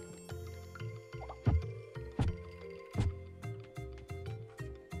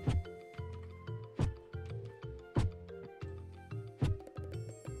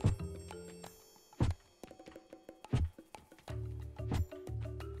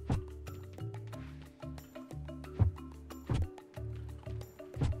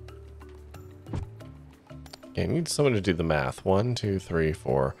 Okay, I need someone to do the math. 1, 2, 3,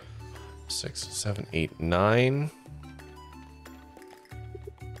 4, 6, 7, 8, 9.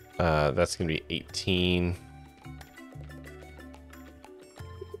 That's gonna be 18.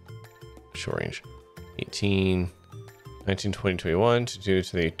 Short range. 18, 19, 20, 21 to do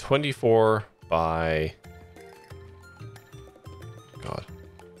to the 24 by. God.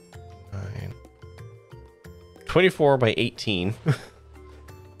 9. 24 by 18.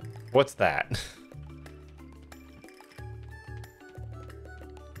 What's that?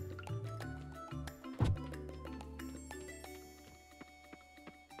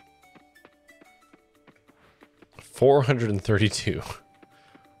 $432.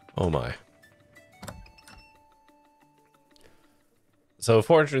 Oh my. So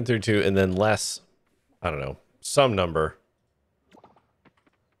 432 and then less, I don't know, some number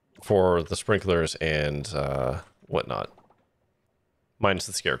for the sprinklers and whatnot. Minus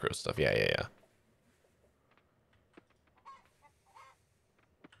the scarecrow stuff. Yeah.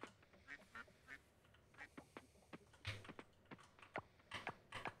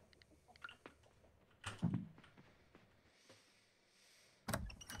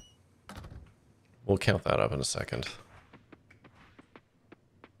 We'll count that up in a second.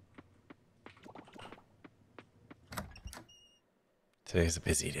 Today's a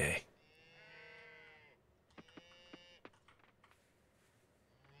busy day.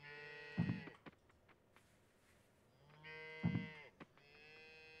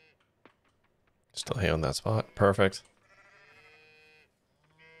 Still hay on that spot. Perfect.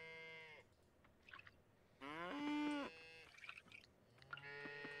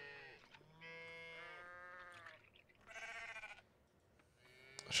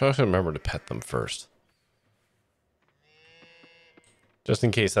 I should remember to pet them first. Just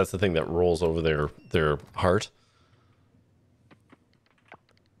in case that's the thing that rolls over their heart.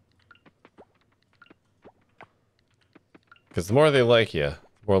 Because the more they like you,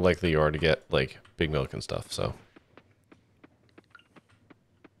 the more likely you are to get, like, big milk and stuff, so.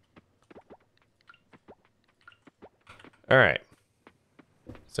 Alright.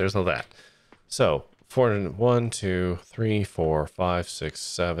 So there's all that. So, 1, 2, 3, 4, 5, 6,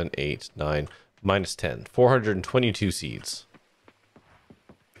 7, 8, 9, minus 10. 422 seeds.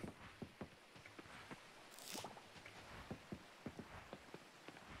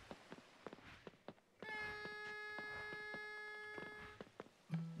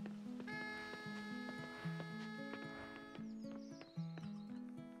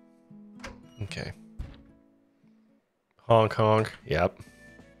 Okay. Honk honk. Yep.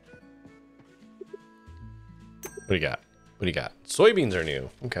 What do you got? What do you got? Soybeans are new.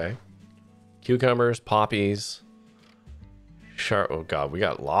 Okay. Cucumbers, poppies. Oh god, we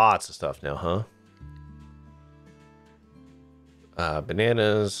got lots of stuff now, huh?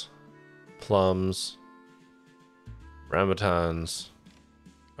 Bananas, plums, rambutans.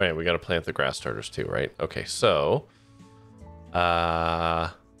 Oh yeah, we gotta plant the grass starters too, right? Okay, so I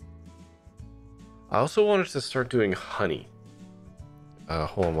also wanted to start doing honey.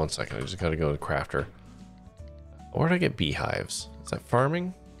 Hold on one second. I just gotta go to crafter. Where did I get beehives? Is that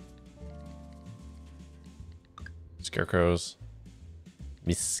farming? Scarecrows.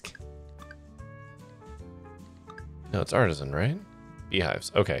 Misk. No, it's artisan, right?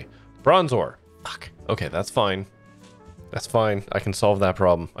 Beehives. Okay. Bronze ore. Fuck. Okay, that's fine. That's fine. I can solve that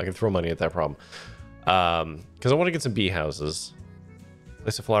problem. I can throw money at that problem. Because I want to get some bee houses.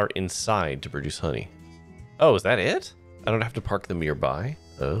 Place a flower inside to produce honey. Oh, is that it? I don't have to park them nearby?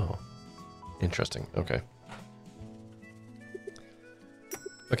 Oh. Interesting. Okay.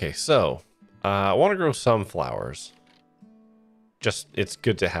 Okay, so I want to grow some flowers. Just, it's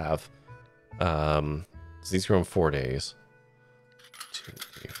good to have. So these grow in 4 days. 2,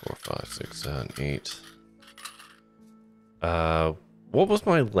 3, 4, 5, 6, 7, 8. What was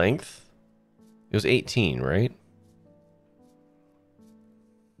my length? It was 18, right?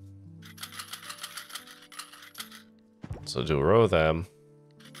 So do a row of them.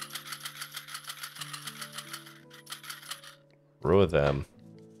 Row of them.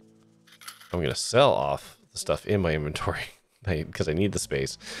 I'm going to sell off the stuff in my inventory because I need the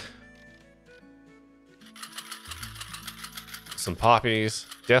space. Some poppies.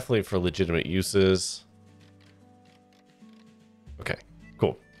 Definitely for legitimate uses. Okay,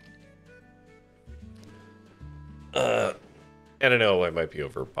 cool. And I know I might be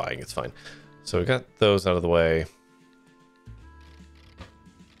overbuying. It's fine. So we got those out of the way.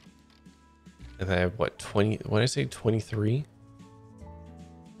 And I have, what, 20... What did I say? 23?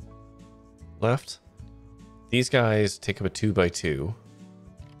 Left. These guys take up a 2x2.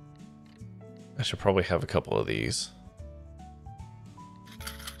 I should probably have a couple of these.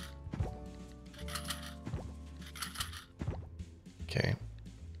 Okay.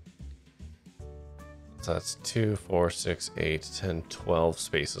 So that's 2, 4, 6, 8, 10, 12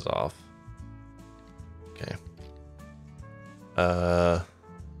 spaces off. Okay.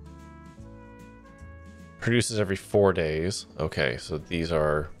 Produces every 4 days. Okay, so these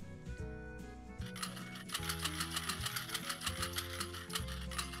are...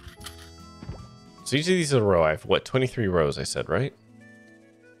 So each of these is a row. I have, what, 23 rows I said, right?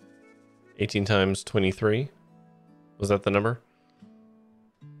 18 times 23? Was that the number?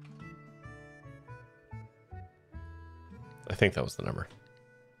 I think that was the number.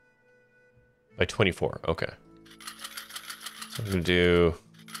 By 24, okay. So I'm going to do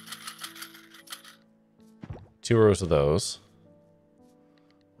 2 rows of those.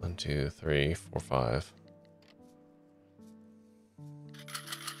 1, 2, 3, 4, 5.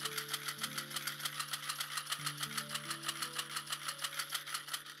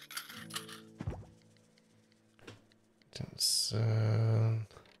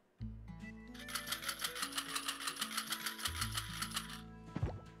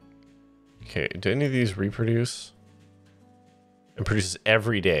 Okay, do any of these reproduce? It produces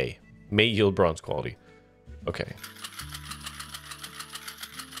every day. May yield bronze quality. Okay.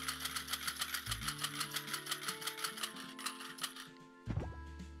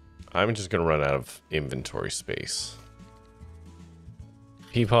 I'm just going to run out of inventory space.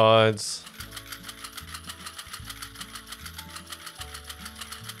 Pea pods.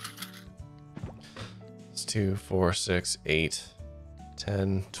 It's 2, 4, 6, 8,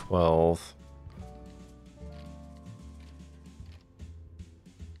 10, 12.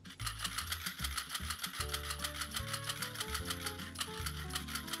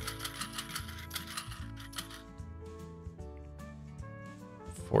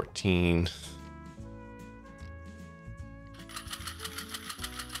 $14.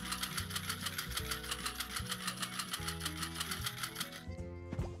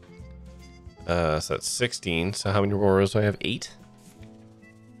 So that's 16. So how many rows do I have? 8?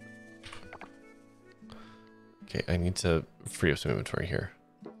 Okay, I need to free up some inventory here.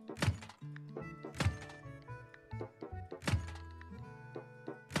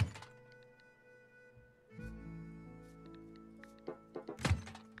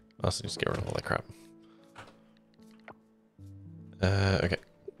 Also just get rid of all that crap. Okay.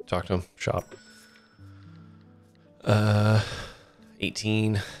 Talk to him. Shop.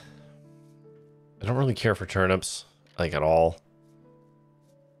 18. I don't really care for turnips, like, at all.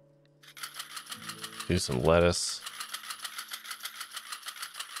 Do some lettuce.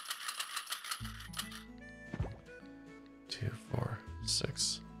 Two, 4,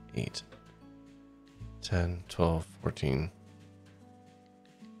 6, 8, 10, 12, 14.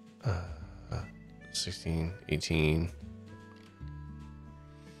 16, 18.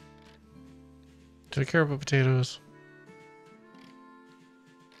 Do I care about potatoes?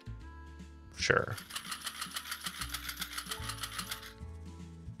 Sure.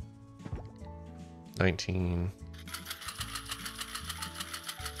 $19.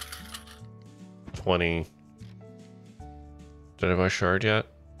 $20. Did I buy shard yet?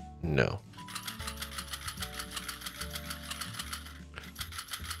 No.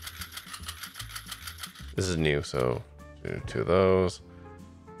 This is new, so do 2 of those.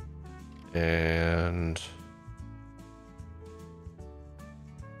 And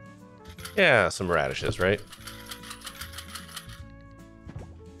yeah, some radishes, right?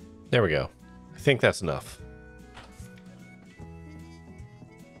 There we go. I think that's enough.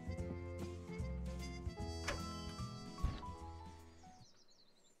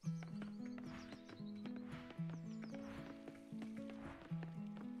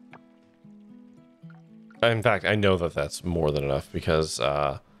 In fact, I know that that's more than enough because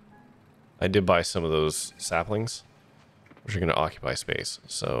I did buy some of those saplings, which are going to occupy space.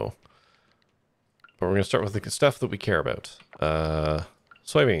 So, but we're going to start with the stuff that we care about.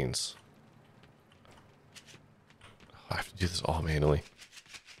 Soybeans. Oh, I have to do this all manually.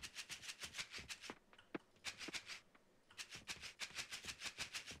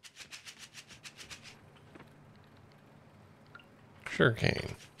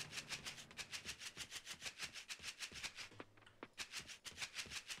 Sugarcane.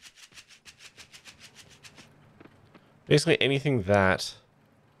 Basically anything that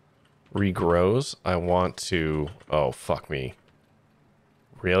regrows, I want to... Oh, fuck me.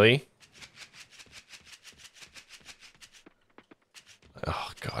 Really?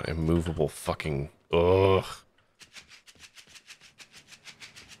 Oh, God, immovable fucking... Ugh.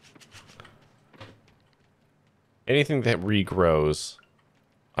 Anything that regrows,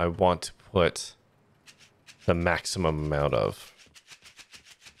 I want to put the maximum amount of.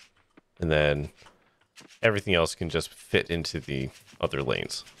 And then everything else can just fit into the other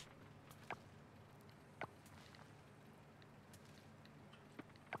lanes.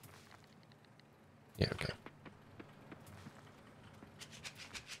 Yeah, okay.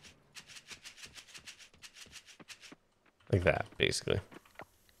 Like that, basically.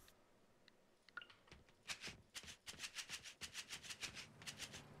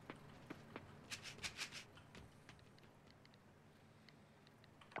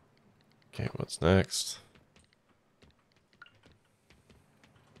 Okay, what's next?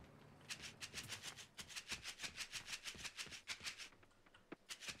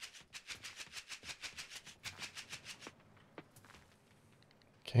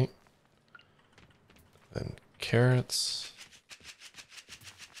 Okay. Then carrots.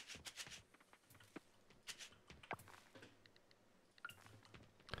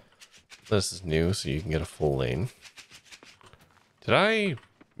 This is new, so you can get a full lane. Did I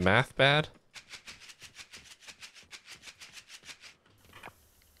math bad?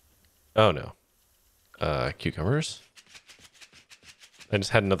 Oh no. Cucumbers. I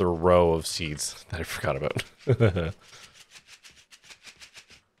just had another row of seeds that I forgot about.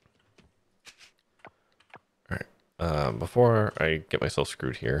 Before I get myself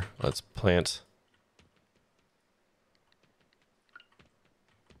screwed here, let's plant.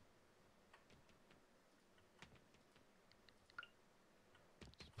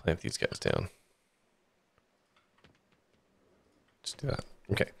 Plant these guys down. Just do that.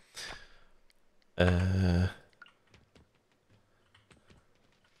 Okay.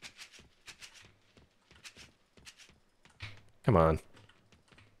 Come on.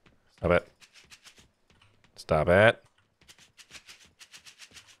 Stop it. Stop it.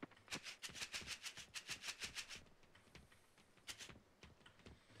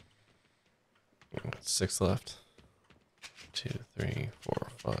 Six left. 2, 3, 4,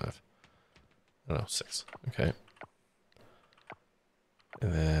 5. No, 6. Okay.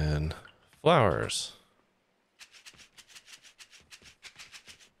 And then flowers.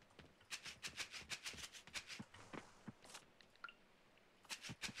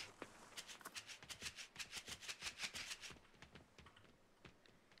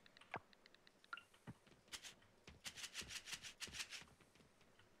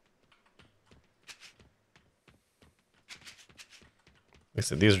 Like I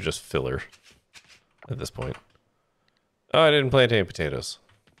said, these are just filler at this point. Oh, I didn't plant any potatoes.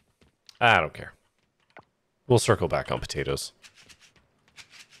 I don't care. We'll circle back on potatoes.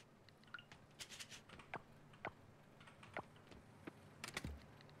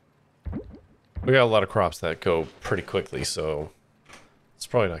 We got a lot of crops that go pretty quickly, so it's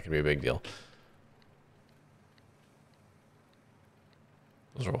probably not going to be a big deal.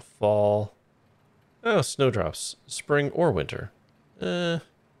 Those are all fall. Oh, snowdrops. Spring or winter. I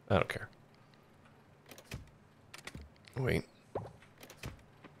don't care. Wait.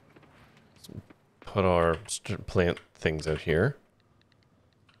 Let's put our plant things out here.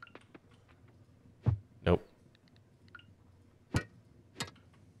 Nope.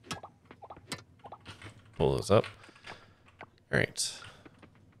 Pull those up. All right.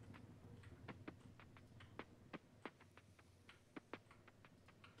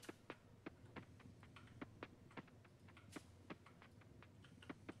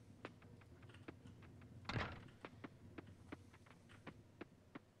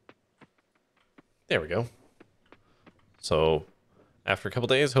 There we go. So after a couple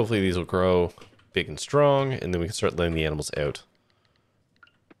days, hopefully these will grow big and strong, and then we can start letting the animals out.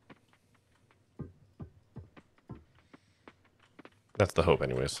 That's the hope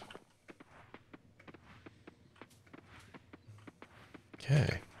anyways.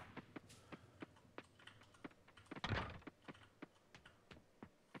 Okay.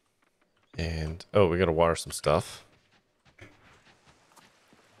 And, oh, we gotta water some stuff.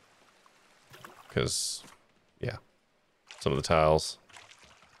 Because, yeah, some of the tiles.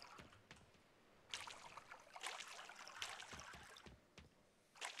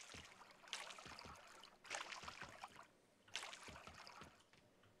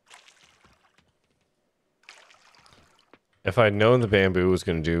 If I'd known the bamboo was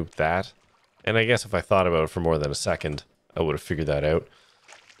going to do that, and I guess if I thought about it for more than a second, I would have figured that out.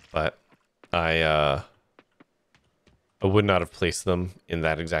 But I would not have placed them in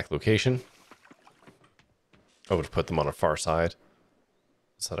that exact location. I would have put them on a far side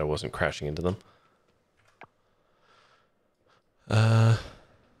so that I wasn't crashing into them. Now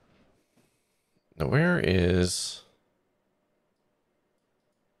where is...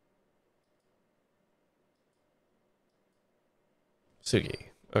 Sugi?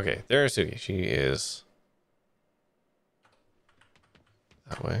 Okay, there's Sugi. She is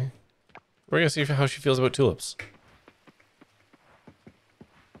that way. We're gonna see how she feels about tulips.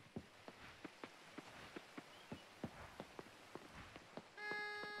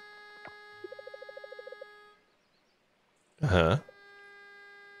 Uh-huh.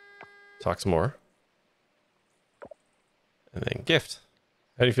 Talk some more. And then gift.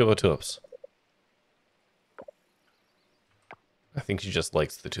 How do you feel about tulips? I think she just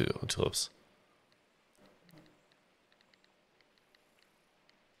likes the tulips.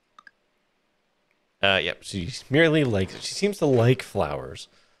 Yep, she merely likes... She seems to like flowers,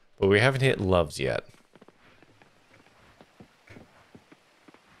 but we haven't hit loves yet.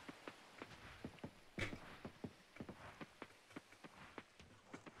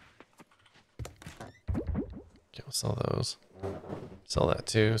 Okay, we'll sell those. Sell that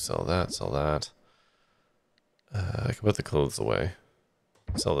too. Sell that. Sell that. I can put the clothes away.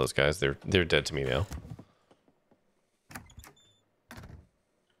 Sell those guys. They're dead to me now.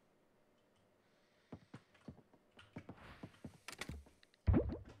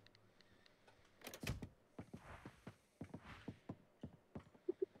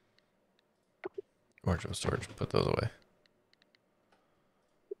 Wardrobe storage. Put those away.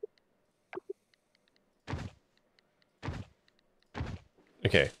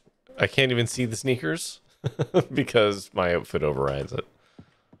 Okay. I can't even see the sneakers because my outfit overrides it.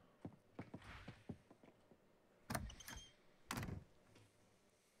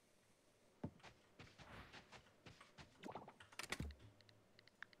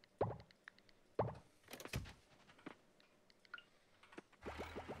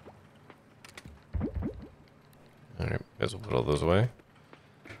 Alright, might as well put all those away.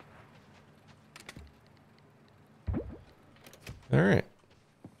 Alright.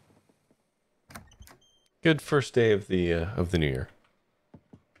 Good first day of the new year.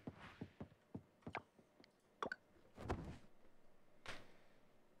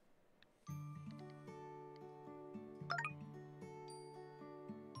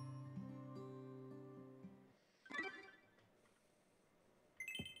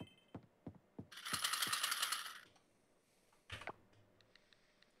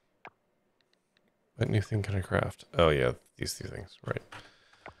 What new thing can I craft? Oh yeah, these two things, right.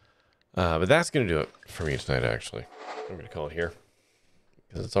 But that's going to do it for me tonight, actually. I'm going to call it here.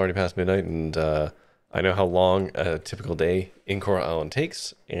 Because it's already past midnight, and I know how long a typical day in Coral Island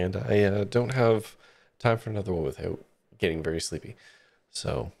takes, and I don't have time for another one without getting very sleepy.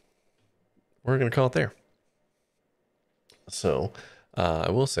 So, we're going to call it there. So,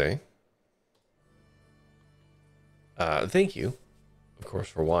 I will say, thank you, of course,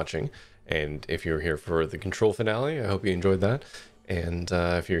 for watching. And if you're here for the Control finale, I hope you enjoyed that. And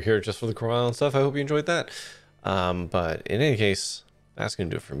if you're here just for the Coral Island stuff, I hope you enjoyed that. But in any case, that's going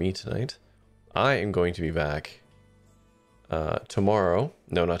to do it for me tonight. I am going to be back tomorrow.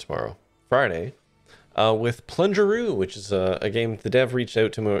 No, not tomorrow. Friday. With Plungeroo, which is a game the dev reached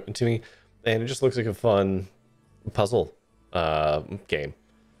out to me. And it just looks like a fun puzzle game.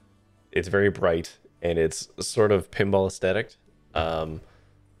 It's very bright. And it's sort of pinball aesthetic.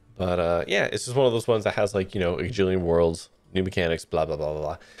 But yeah, it's just one of those ones that has, like, you know, a gajillion worlds, new mechanics, blah, blah, blah, blah,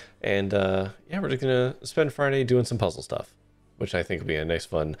 blah. And yeah, we're just going to spend Friday doing some puzzle stuff, which I think will be a nice,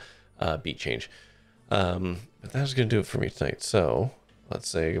 fun beat change. But that's going to do it for me tonight. So let's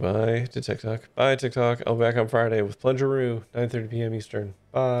say goodbye to TikTok. Bye, TikTok. I'll be back on Friday with Plungeroo, 9:30 p.m. Eastern.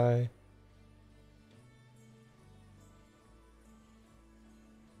 Bye.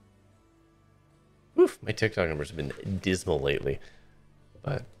 Oof, my TikTok numbers have been dismal lately.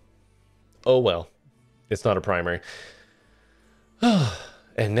 But oh well, it's not a primary.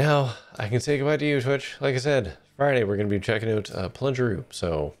 And now I can say goodbye to you, Twitch. Like I said, Friday we're going to be checking out Plungeroo.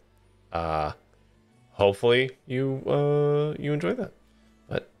 So hopefully you enjoy that.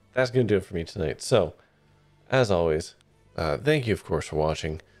 But that's going to do it for me tonight. So as always, thank you, of course, for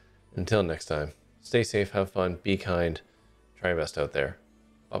watching. Until next time, stay safe, have fun, be kind, try your best out there.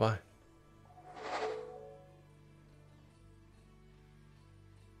 Bye-bye.